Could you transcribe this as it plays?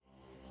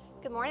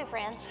Good morning,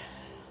 friends.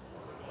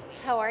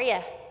 How are you?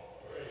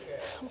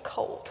 I'm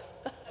cold.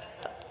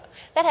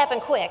 That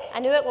happened quick. I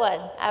knew it would.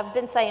 I've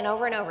been saying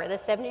over and over,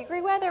 this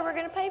 70-degree weather, we're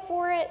going to pay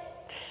for it.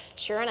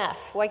 Sure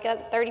enough, wake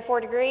up 34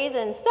 degrees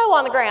and snow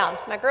on the ground.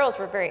 My girls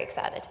were very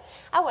excited.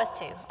 I was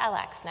too. I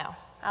like snow.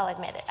 I'll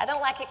admit it. I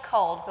don't like it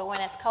cold, but when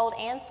it's cold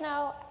and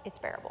snow, it's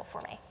bearable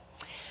for me.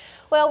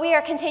 Well, we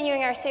are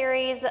continuing our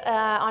series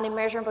on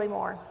Immeasurably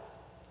More,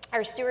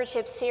 our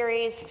stewardship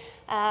series.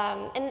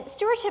 And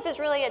stewardship is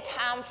really a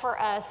time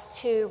for us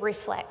to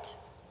reflect,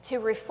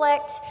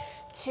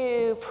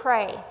 to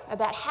pray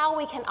about how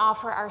we can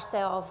offer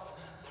ourselves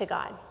to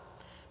God,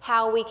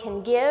 how we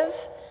can give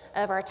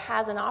of our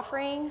tithes and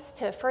offerings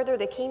to further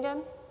the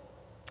kingdom,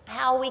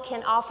 how we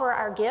can offer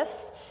our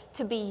gifts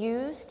to be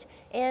used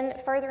in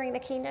furthering the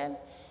kingdom,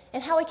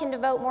 and how we can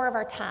devote more of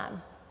our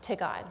time to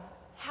God.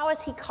 How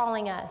is He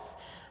calling us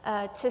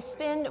to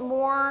spend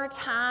more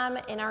time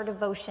in our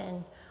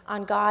devotion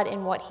on God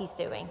and what He's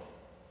doing?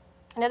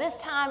 Now,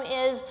 this time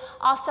is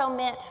also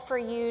meant for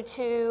you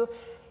to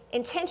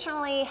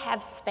intentionally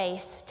have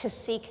space to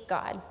seek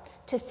God,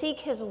 to seek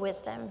His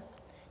wisdom,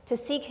 to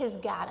seek His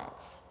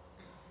guidance.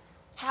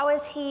 How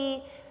is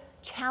He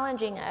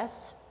challenging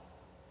us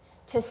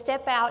to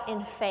step out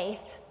in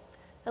faith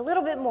a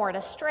little bit more,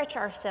 to stretch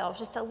ourselves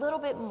just a little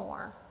bit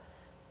more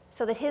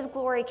so that His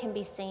glory can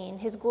be seen,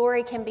 His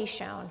glory can be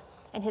shown,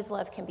 and His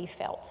love can be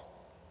felt?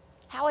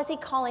 How is He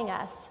calling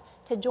us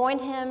to join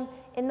Him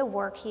in the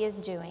work He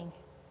is doing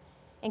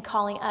and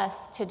calling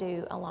us to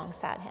do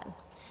alongside Him?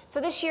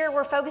 So this year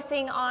we're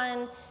focusing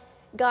on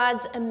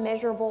God's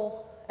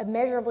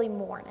immeasurably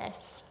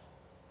moreness.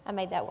 I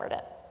made that word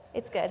up.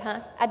 It's good,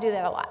 huh? I do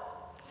that a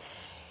lot.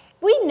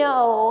 We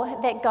know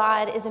that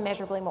God is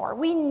immeasurably more.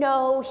 We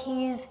know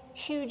He's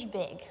huge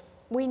big.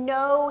 We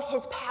know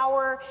His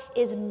power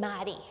is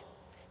mighty,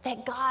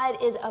 that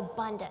God is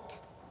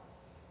abundant.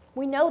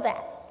 We know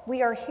that.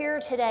 We are here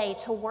today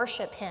to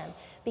worship Him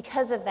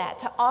because of that,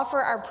 to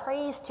offer our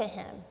praise to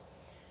Him.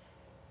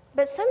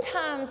 But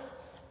sometimes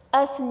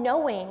us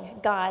knowing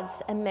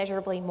God's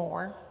immeasurably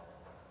more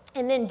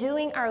and then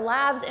doing our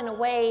lives in a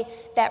way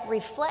that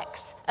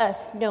reflects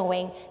us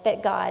knowing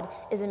that God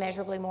is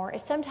immeasurably more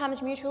is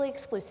sometimes mutually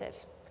exclusive.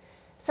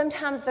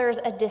 Sometimes there's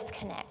a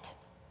disconnect.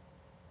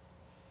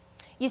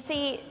 You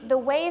see, the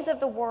ways of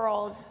the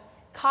world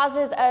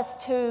causes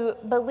us to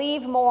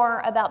believe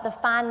more about the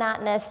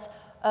finiteness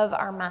of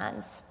our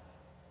minds.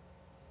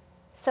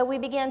 So we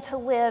begin to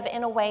live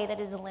in a way that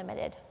is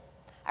limited.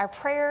 Our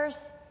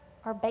prayers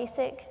are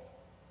basic.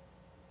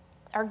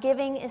 Our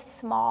giving is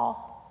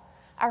small.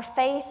 Our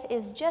faith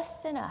is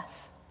just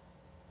enough.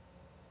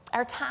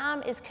 Our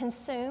time is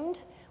consumed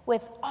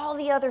with all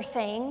the other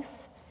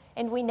things,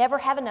 and we never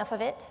have enough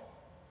of it.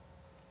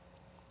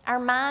 Our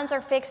minds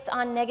are fixed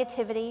on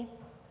negativity.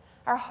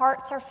 Our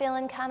hearts are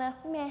feeling kind of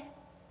meh.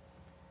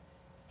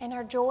 And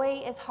our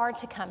joy is hard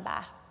to come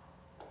by.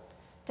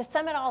 To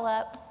sum it all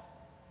up,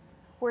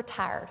 we're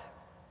tired.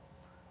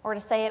 Or to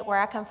say it where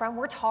I come from,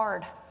 we're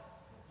tarred.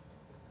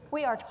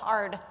 We are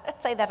tarred. I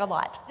say that a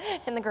lot,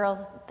 and the girls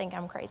think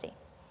I'm crazy.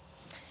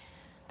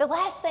 The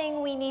last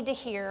thing we need to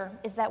hear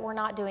is that we're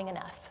not doing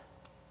enough.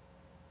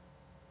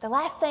 The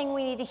last thing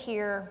we need to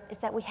hear is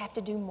that we have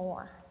to do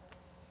more.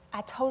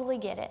 I totally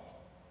get it.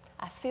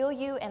 I feel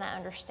you, and I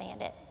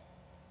understand it.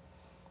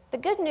 The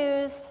good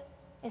news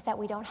is that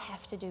we don't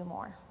have to do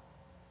more.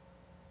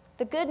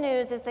 The good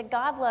news is that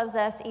God loves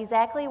us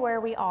exactly where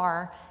we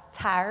are,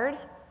 tired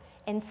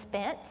and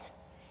spent,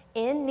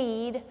 in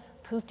need,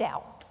 pooped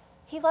out.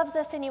 He loves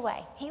us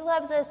anyway. He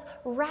loves us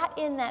right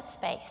in that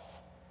space.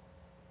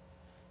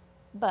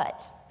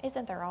 But,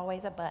 isn't there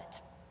always a but?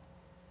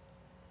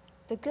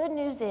 The good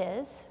news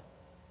is,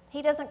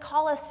 He doesn't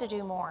call us to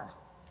do more.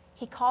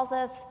 He calls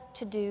us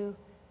to do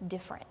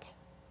different.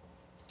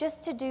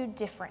 Just to do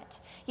different.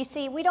 You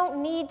see, we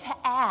don't need to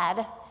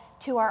add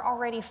to our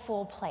already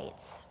full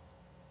plates.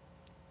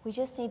 We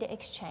just need to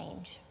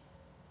exchange.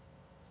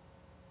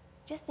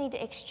 Just need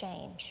to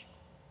exchange.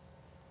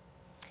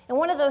 And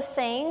one of those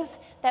things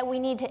that we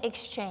need to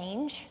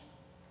exchange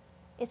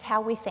is how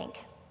we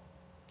think.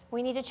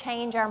 We need to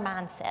change our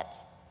mindset.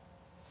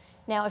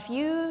 Now, if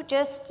you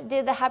just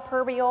did the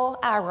hyperboreal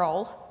eye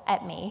roll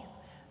at me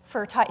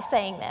for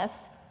saying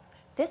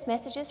this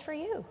message is for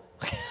you.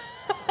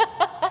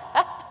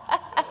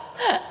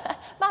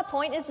 My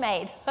point is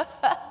made.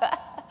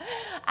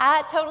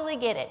 I totally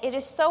get it. It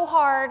is so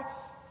hard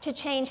to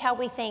change how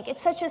we think.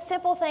 It's such a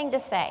simple thing to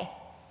say,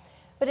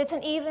 but it's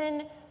an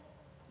even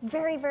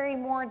very, very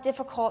more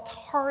difficult,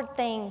 hard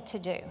thing to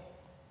do.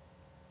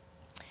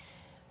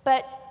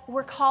 But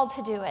we're called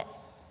to do it.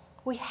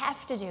 We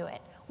have to do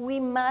it. We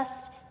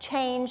must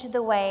change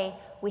the way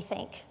we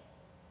think.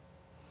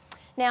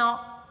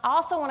 Now, I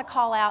also want to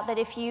call out that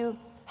if you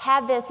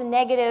have this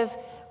negative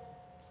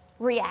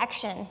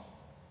reaction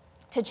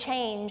to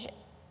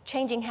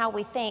changing how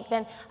we think,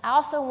 then I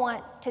also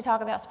want to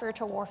talk about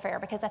spiritual warfare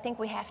because I think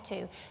we have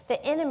to.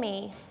 The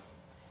enemy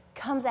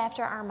comes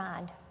after our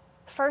mind,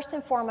 first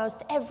and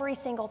foremost, every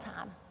single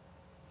time.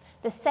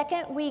 The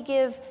second we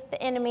give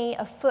the enemy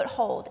a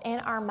foothold in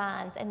our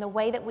minds and the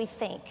way that we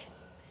think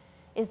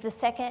is the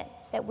second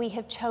that we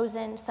have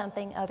chosen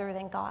something other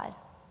than God.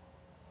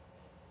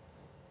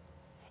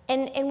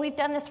 And we've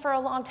done this for a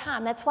long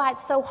time. That's why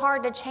it's so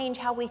hard to change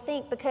how we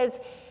think, because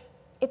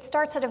it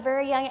starts at a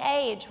very young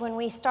age when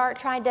we start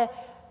trying to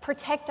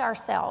protect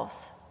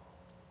ourselves.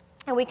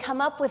 And we come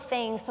up with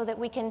things so that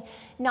we can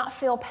not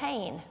feel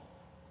pain.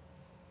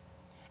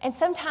 And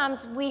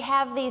sometimes we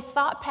have these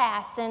thought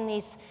paths and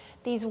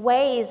these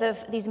ways of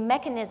these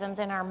mechanisms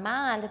in our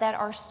mind that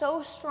are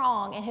so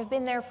strong and have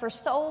been there for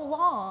so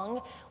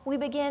long, we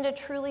begin to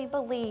truly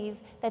believe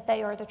that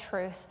they are the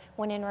truth,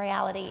 when in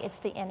reality it's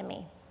the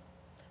enemy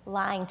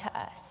lying to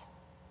us.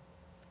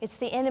 It's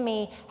the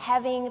enemy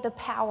having the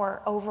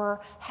power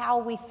over how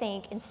we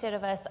think instead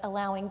of us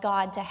allowing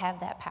God to have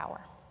that power.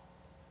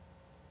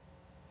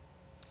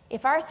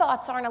 If our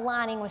thoughts aren't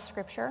aligning with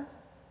Scripture,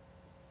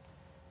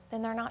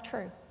 then they're not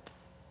true.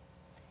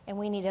 And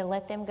we need to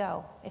let them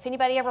go. If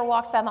anybody ever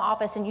walks by my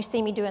office and you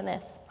see me doing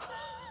this,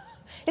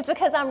 it's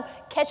because I'm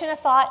catching a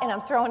thought and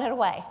I'm throwing it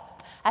away.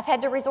 I've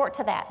had to resort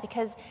to that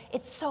because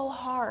it's so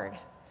hard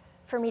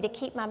for me to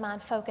keep my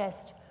mind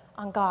focused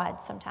on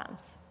God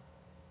sometimes.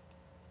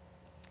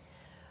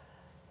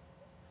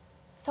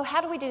 So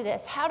how do we do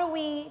this? How do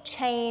we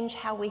change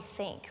how we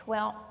think?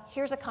 Well,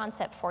 here's a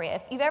concept for you.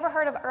 If you've ever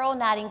heard of Earl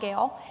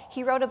Nightingale,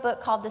 he wrote a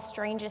book called The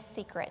Strangest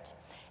Secret.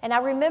 And I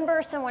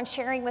remember someone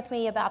sharing with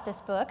me about this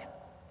book.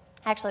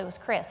 Actually, it was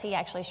Chris. He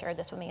actually shared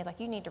this with me. He's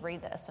like, you need to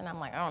read this. And I'm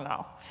like, oh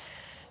no.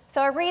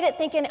 So I read it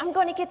thinking, I'm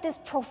going to get this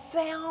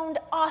profound,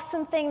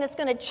 awesome thing that's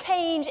going to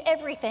change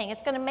everything.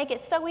 It's going to make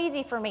it so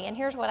easy for me. And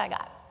here's what I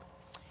got.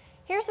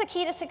 Here's the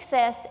key to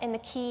success and the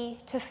key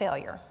to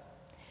failure.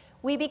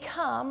 We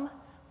become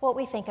what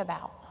we think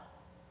about.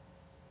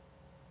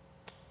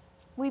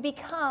 We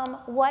become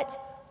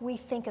what we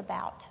think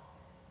about.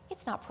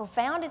 It's not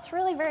profound. It's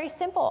really very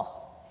simple.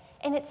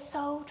 And it's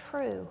so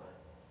true.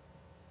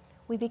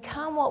 We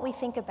become what we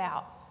think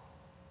about.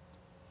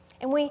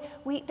 And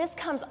this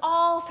comes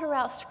all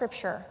throughout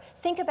Scripture.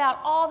 Think about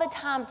all the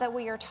times that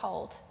we are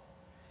told,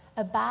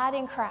 abide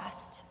in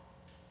Christ,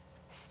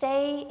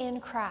 stay in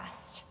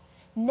Christ,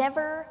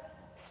 never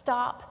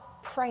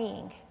stop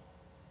praying,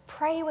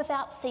 pray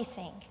without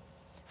ceasing.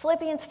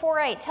 Philippians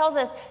 4:8 tells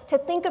us to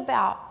think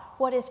about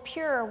what is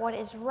pure, what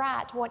is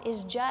right, what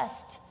is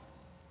just,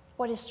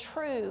 what is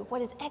true,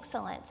 what is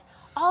excellent.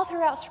 All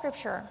throughout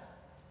Scripture,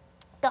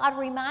 God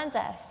reminds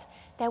us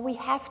that we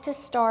have to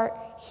start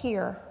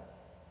here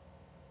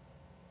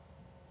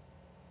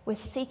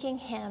with seeking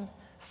Him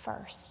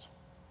first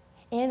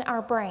in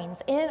our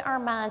brains, in our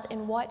minds,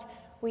 in what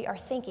we are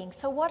thinking.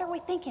 So what are we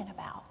thinking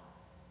about?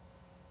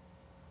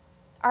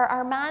 Are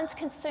our minds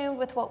consumed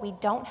with what we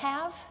don't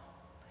have?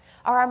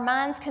 Are our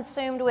minds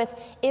consumed with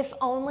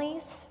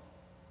if-onlys?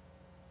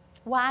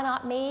 Why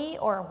not me,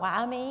 or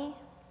why me?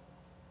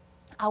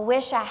 I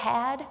wish I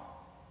had.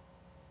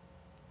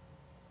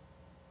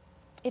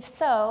 If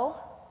so,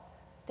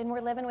 then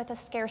we're living with a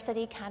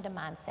scarcity kind of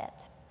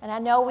mindset. And I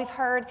know we've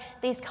heard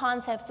these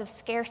concepts of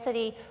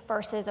scarcity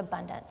versus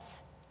abundance.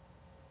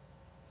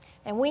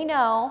 And we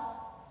know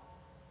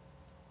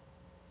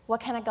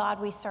what kind of God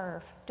we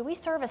serve. Do we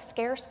serve a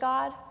scarce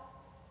God?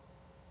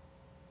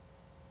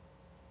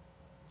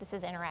 This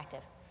is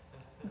interactive.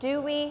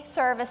 Do we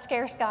serve a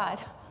scarce God?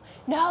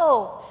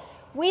 No.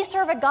 We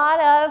serve a God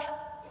of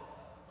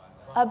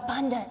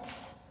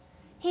abundance.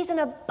 He's an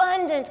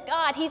abundant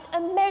God. He's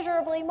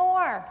immeasurably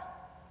more.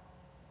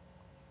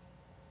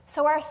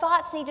 So our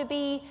thoughts need to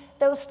be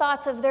those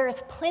thoughts of there is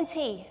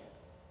plenty.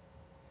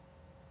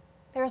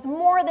 There's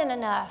more than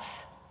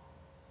enough.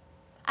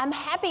 I'm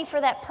happy for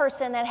that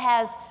person that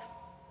has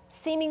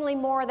seemingly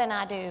more than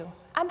I do.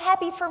 I'm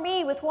happy for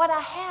me with what I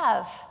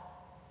have.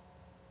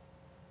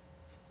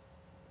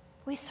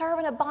 We serve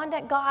an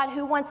abundant God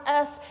who wants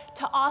us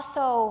to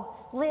also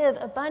live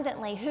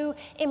abundantly, who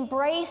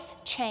embrace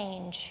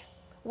change,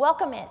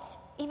 welcome it,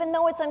 even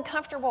though it's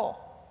uncomfortable,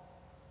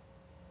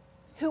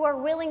 who are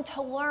willing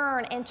to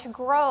learn and to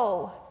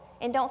grow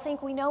and don't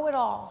think we know it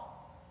all.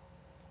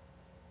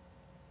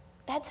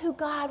 That's who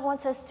God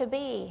wants us to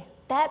be.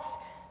 That's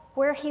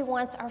where He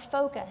wants our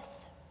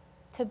focus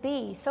to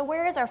be. So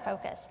where is our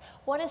focus?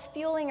 What is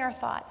fueling our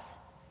thoughts?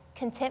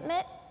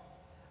 Contentment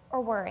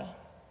or worry?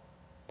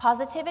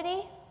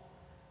 Positivity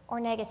or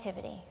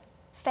negativity?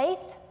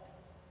 Faith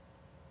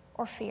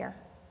or fear?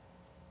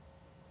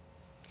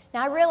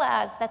 Now, I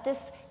realize that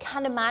this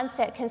kind of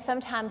mindset can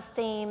sometimes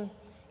seem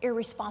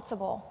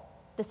irresponsible,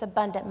 this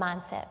abundant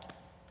mindset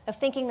of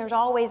thinking there's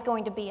always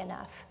going to be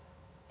enough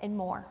and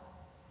more.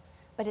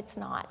 But it's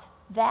not.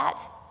 That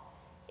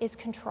is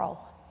control.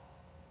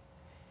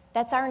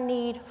 That's our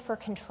need for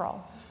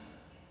control.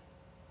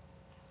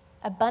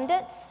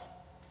 Abundance,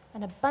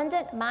 an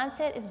abundant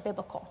mindset is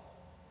biblical.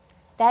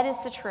 That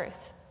is the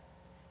truth.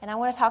 And I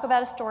want to talk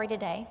about a story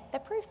today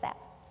that proves that.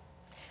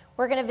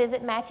 We're going to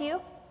visit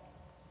Matthew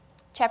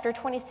chapter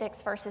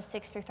 26, verses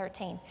 6 through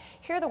 13.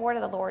 Hear the word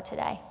of the Lord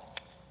today.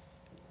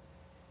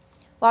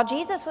 While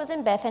Jesus was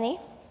in Bethany,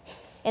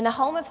 in the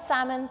home of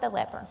Simon the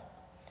leper,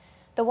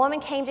 the woman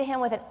came to him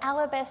with an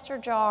alabaster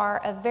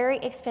jar of very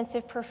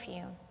expensive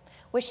perfume,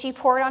 which she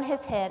poured on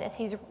his head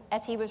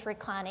as he was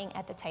reclining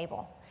at the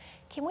table.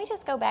 Can we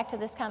just go back to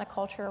this kind of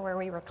culture where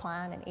we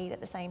recline and eat at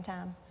the same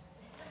time?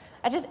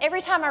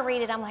 Every time I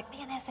read it, I'm like,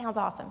 man, that sounds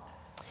awesome.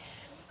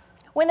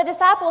 When the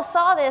disciples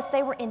saw this,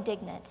 they were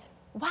indignant.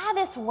 Why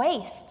this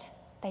waste?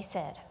 They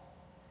said.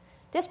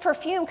 This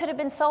perfume could have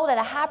been sold at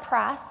a high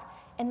price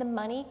and the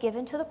money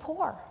given to the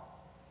poor.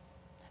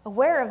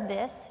 Aware of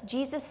this,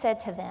 Jesus said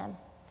to them,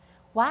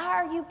 why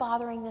are you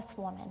bothering this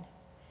woman?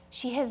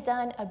 She has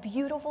done a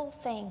beautiful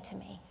thing to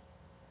me.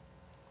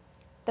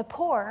 The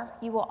poor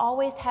you will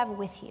always have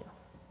with you,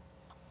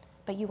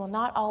 but you will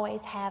not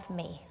always have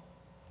me.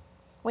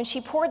 When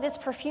she poured this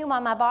perfume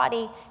on my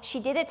body, she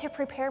did it to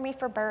prepare me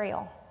for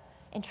burial.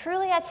 And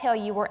truly I tell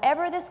you,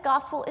 wherever this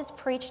gospel is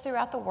preached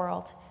throughout the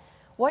world,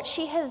 what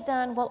she has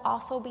done will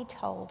also be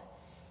told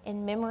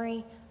in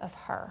memory of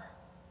her.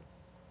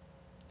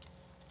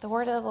 The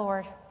word of the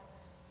Lord.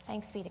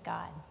 Thanks be to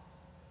God.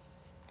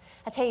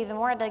 I tell you, the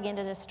more I dug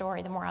into this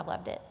story, the more I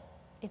loved it.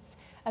 It's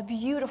a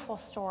beautiful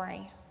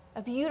story,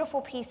 a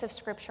beautiful piece of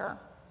scripture.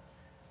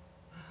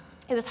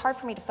 It was hard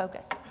for me to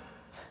focus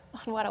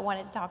on what I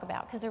wanted to talk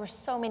about because there were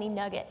so many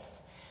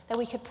nuggets that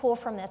we could pull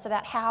from this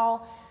about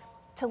how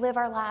to live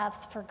our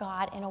lives for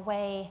God in a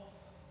way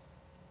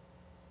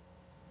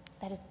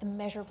that is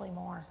immeasurably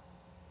more.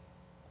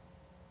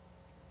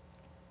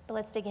 But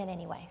let's dig in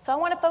anyway. So I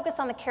want to focus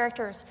on the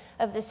characters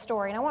of this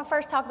story, and I want to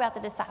first talk about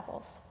the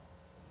disciples.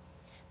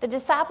 The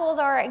disciples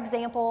are an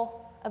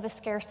example of a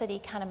scarcity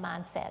kind of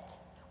mindset.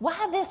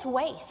 Why this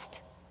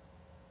waste?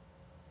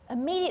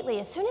 Immediately,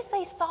 as soon as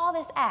they saw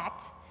this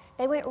act,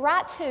 they went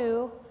right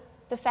to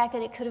the fact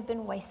that it could have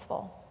been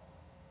wasteful.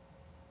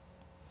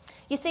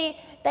 You see,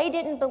 they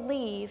didn't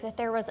believe that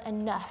there was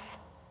enough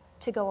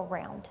to go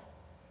around.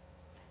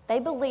 They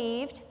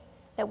believed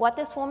that what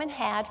this woman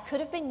had could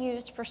have been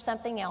used for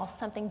something else,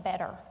 something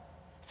better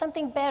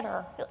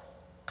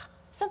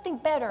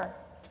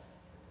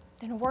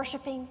than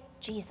worshiping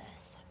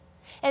Jesus.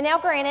 And now,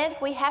 granted,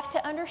 we have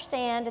to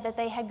understand that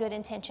they had good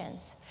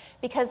intentions,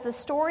 because the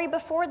story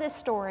before this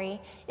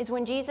story is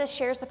when Jesus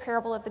shares the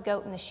parable of the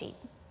goat and the sheep.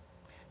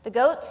 The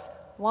goats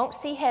won't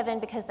see heaven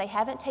because they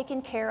haven't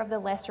taken care of the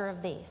lesser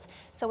of these.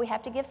 So we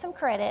have to give some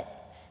credit.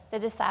 The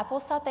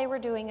disciples thought they were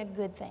doing a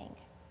good thing.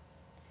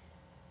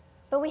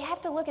 But we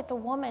have to look at the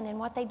woman and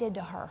what they did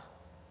to her.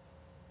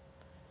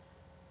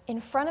 In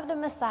front of the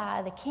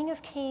Messiah, the King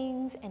of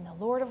Kings and the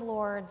Lord of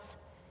Lords,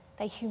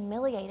 they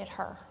humiliated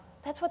her.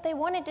 That's what they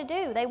wanted to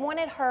do. They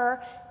wanted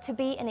her to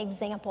be an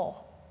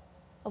example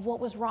of what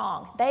was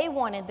wrong. They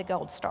wanted the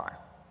gold star.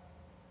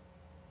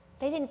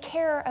 They didn't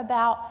care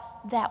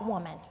about that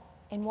woman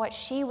and what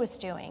she was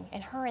doing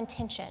and her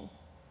intention.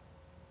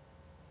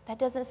 That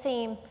doesn't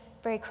seem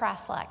very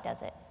Christ-like,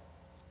 does it?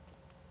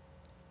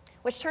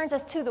 Which turns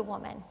us to the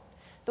woman.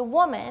 The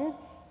woman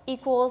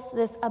equals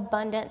this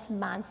abundance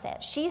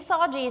mindset. She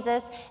saw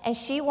Jesus and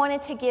she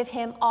wanted to give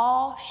him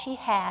all she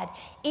had,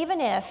 even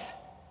if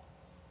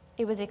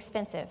it was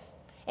expensive.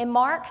 In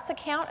Mark's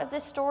account of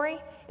this story,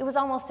 it was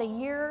almost a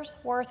year's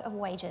worth of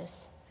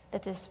wages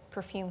that this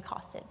perfume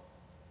costed.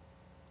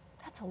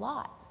 That's a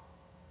lot.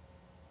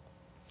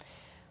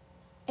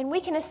 And we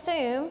can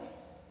assume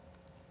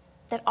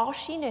that all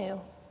she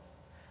knew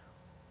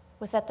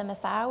was that the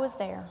Messiah was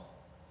there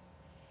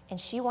and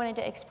she wanted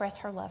to express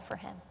her love for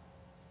him.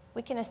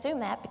 We can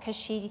assume that because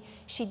she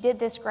did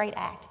this great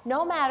act,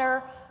 no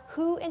matter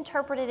who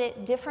interpreted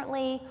it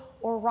differently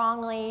or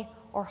wrongly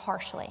or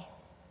harshly.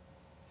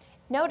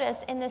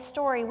 Notice in this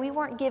story, we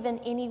weren't given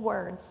any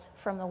words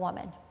from the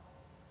woman.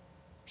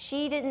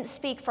 She didn't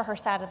speak for her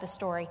side of the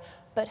story,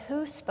 but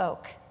who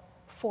spoke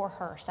for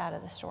her side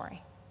of the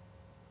story?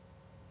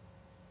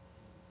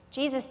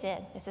 Jesus did.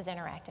 This is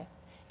interactive.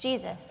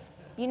 Jesus,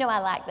 you know I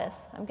like this.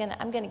 I'm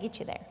gonna get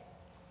you there.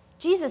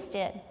 Jesus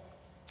did.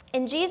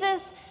 And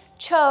Jesus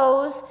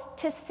chose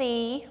to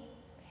see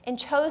and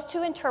chose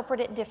to interpret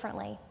it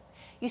differently.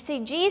 You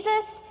see,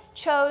 Jesus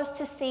chose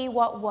to see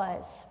what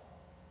was,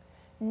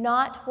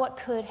 not what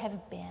could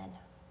have been.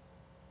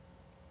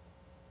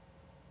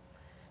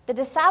 The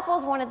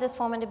disciples wanted this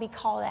woman to be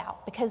called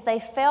out because they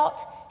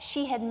felt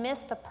she had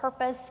missed the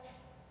purpose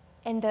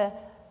and the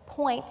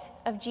point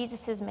of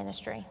Jesus'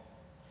 ministry.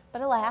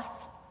 But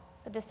alas,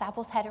 the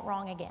disciples had it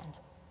wrong again.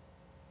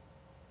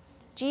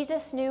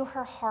 Jesus knew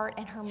her heart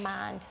and her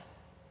mind.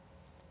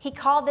 He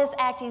called this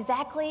act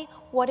exactly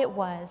what it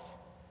was,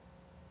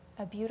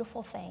 a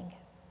beautiful thing.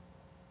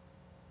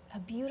 A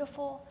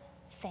beautiful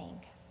thing.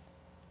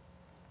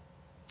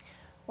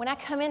 When I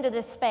come into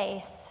this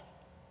space,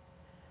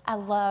 I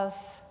love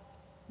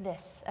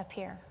this up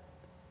here.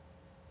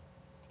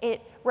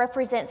 It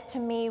represents to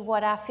me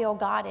what I feel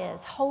God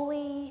is,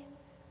 holy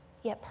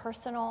yet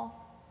personal,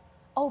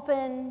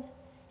 open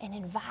and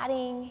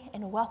inviting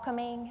and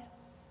welcoming.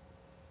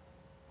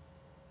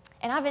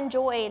 And I've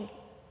enjoyed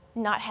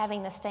not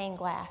having the stained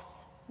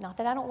glass. Not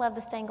that I don't love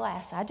the stained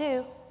glass, I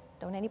do.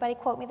 Don't anybody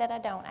quote me that I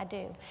don't, I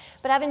do.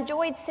 But I've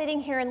enjoyed sitting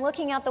here and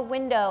looking out the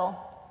window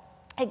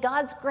at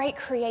God's great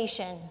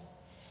creation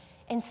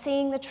and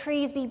seeing the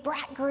trees be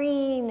bright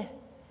green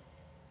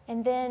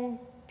and then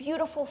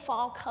beautiful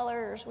fall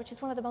colors, which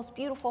is one of the most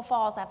beautiful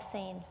falls I've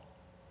seen.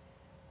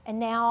 And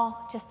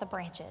now just the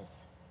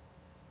branches.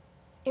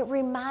 It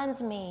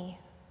reminds me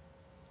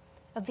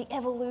of the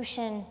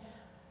evolution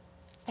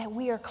that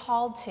we are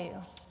called to,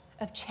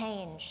 of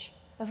change,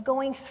 of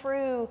going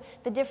through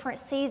the different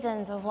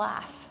seasons of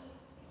life.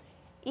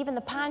 Even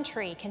the pine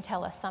tree can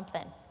tell us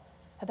something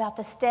about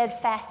the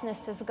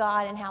steadfastness of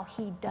God and how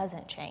He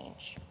doesn't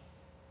change.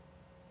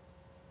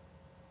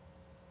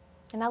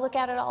 And I look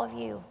out at all of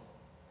you,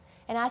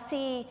 and I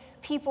see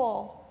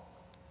people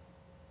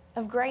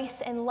of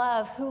grace and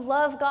love who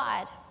love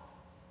God,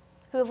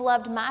 who have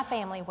loved my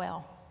family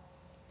well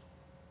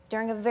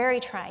during a very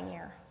trying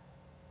year,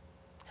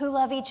 who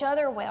love each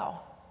other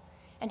well,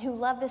 and who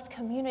love this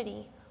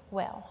community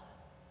well.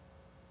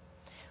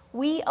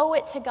 We owe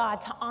it to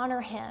God to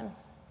honor Him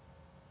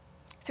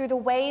through the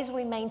ways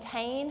we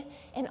maintain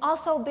and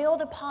also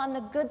build upon the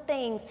good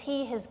things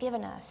He has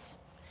given us.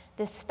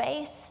 This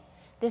space,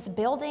 this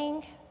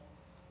building,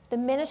 the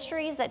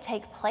ministries that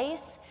take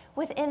place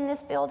within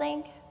this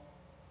building,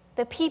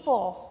 the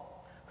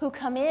people who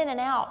come in and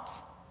out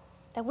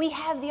that we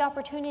have the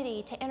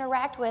opportunity to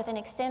interact with and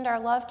extend our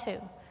love to,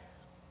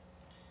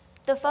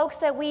 the folks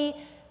that we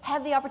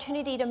have the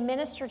opportunity to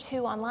minister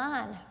to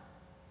online,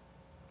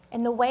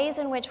 and the ways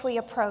in which we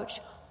approach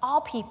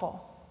all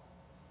people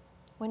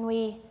when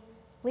we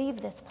leave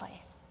this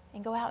place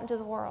and go out into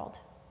the world.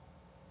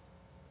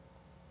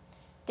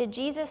 Did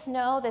Jesus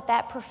know that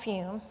that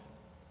perfume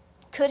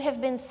could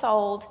have been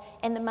sold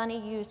and the money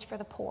used for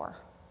the poor?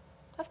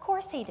 Of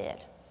course He did.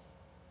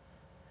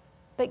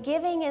 But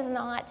giving is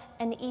not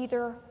an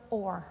either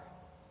or.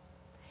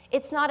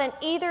 It's not an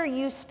either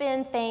you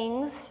spend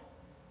things,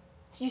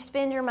 you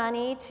spend your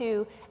money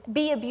to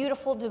be a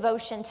beautiful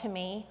devotion to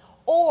me,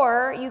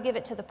 or you give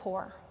it to the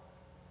poor.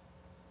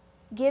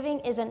 Giving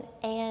is an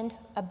and,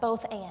 a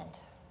both and.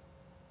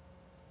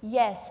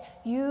 Yes,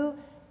 you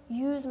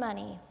use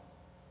money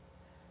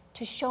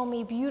to show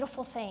me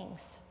beautiful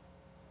things,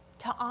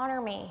 to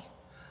honor me,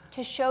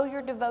 to show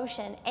your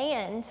devotion,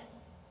 and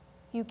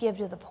you give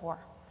to the poor.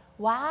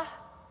 Why?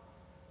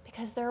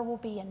 Because there will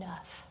be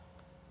enough.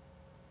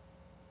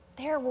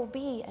 There will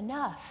be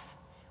enough.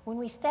 When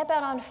we step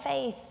out on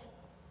faith,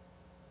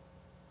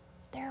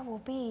 there will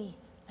be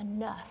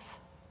enough.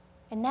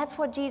 And that's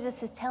what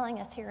Jesus is telling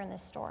us here in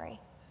this story.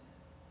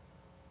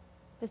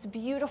 This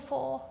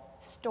beautiful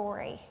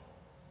story.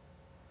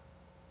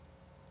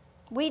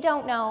 We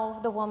don't know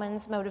the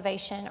woman's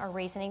motivation or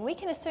reasoning. We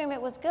can assume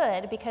it was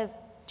good because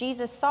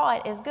Jesus saw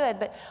it as good,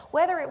 but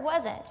whether it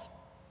wasn't,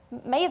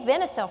 may have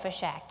been a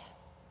selfish act.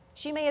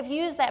 She may have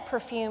used that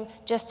perfume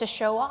just to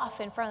show off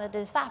in front of the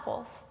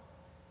disciples.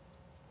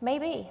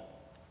 Maybe.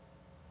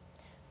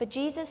 But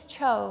Jesus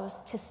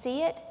chose to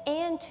see it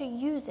and to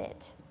use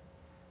it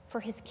for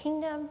His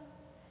kingdom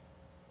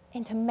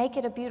and to make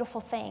it a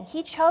beautiful thing.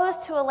 He chose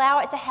to allow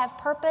it to have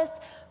purpose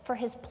for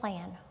His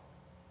plan,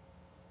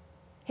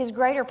 His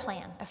greater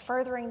plan of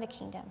furthering the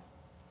kingdom.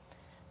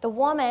 The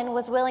woman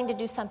was willing to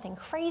do something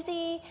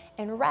crazy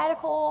and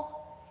radical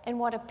and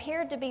what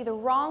appeared to be the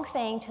wrong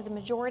thing to the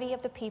majority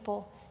of the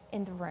people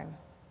in the room.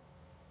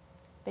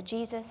 But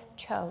Jesus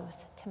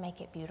chose to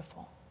make it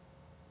beautiful.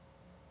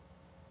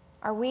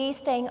 Are we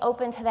staying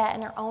open to that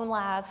in our own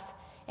lives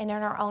and in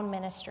our own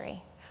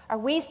ministry? Are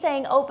we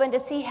staying open to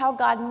see how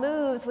God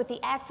moves with the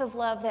acts of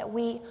love that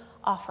we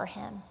offer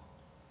Him?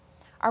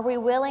 Are we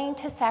willing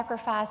to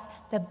sacrifice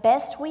the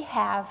best we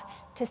have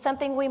to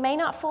something we may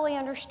not fully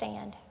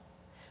understand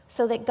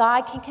so that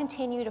God can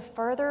continue to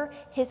further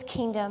His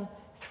kingdom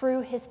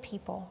through His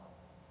people?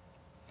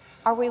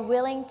 Are we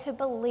willing to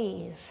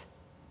believe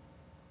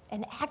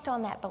and act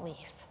on that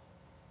belief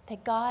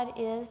that God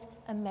is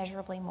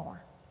immeasurably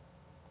more?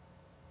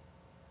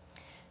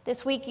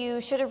 This week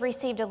you should have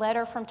received a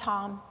letter from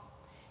Tom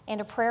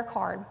and a prayer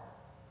card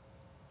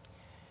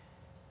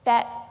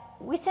that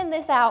we send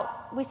these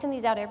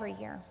out every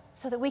year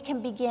so that we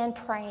can begin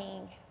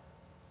praying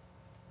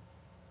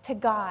to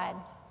God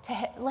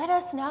to let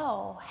us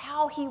know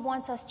how He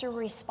wants us to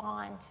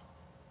respond,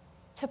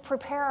 to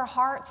prepare our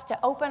hearts, to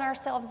open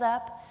ourselves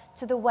up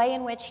to the way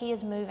in which He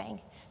is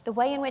moving, the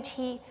way in which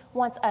He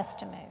wants us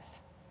to move,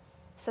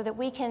 so that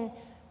we can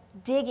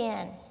dig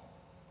in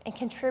and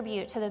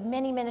contribute to the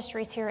many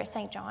ministries here at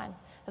St. John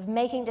of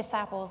making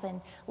disciples and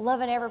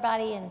loving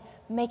everybody and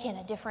making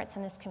a difference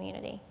in this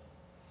community.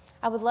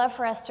 I would love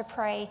for us to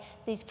pray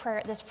this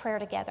prayer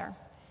together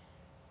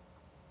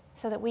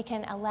so that we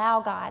can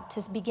allow God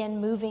to begin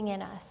moving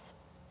in us,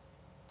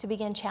 to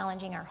begin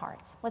challenging our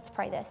hearts. Let's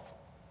pray this.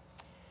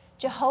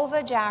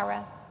 Jehovah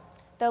Jireh,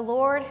 the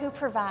Lord who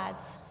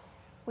provides,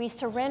 we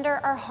surrender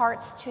our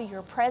hearts to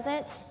your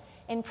presence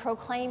and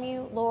proclaim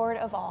you Lord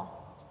of all.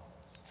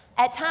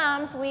 At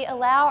times, we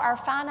allow our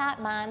finite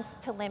minds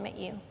to limit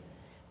you,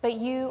 but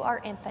you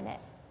are infinite.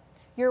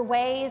 Your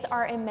ways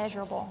are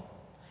immeasurable.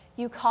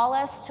 You call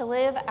us to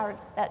live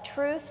that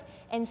truth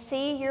and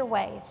see your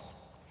ways.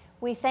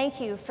 We thank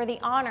you for the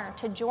honor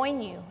to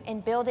join you in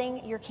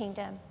building your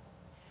kingdom.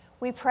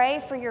 We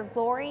pray for your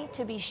glory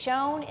to be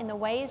shown in the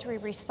ways we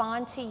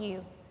respond to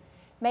you.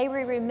 May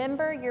we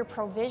remember your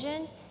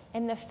provision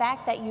and the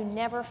fact that you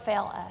never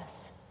fail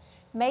us.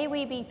 May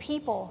we be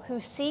people who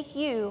seek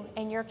you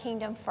and your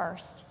kingdom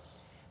first.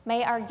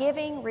 May our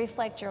giving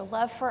reflect your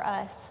love for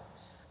us,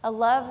 a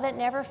love that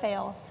never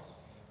fails,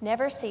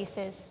 never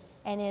ceases,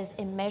 and is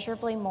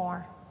immeasurably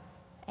more.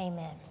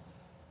 Amen.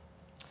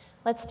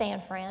 Let's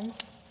stand,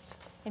 friends,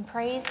 and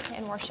praise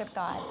and worship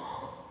God.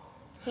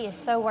 He is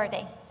so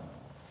worthy.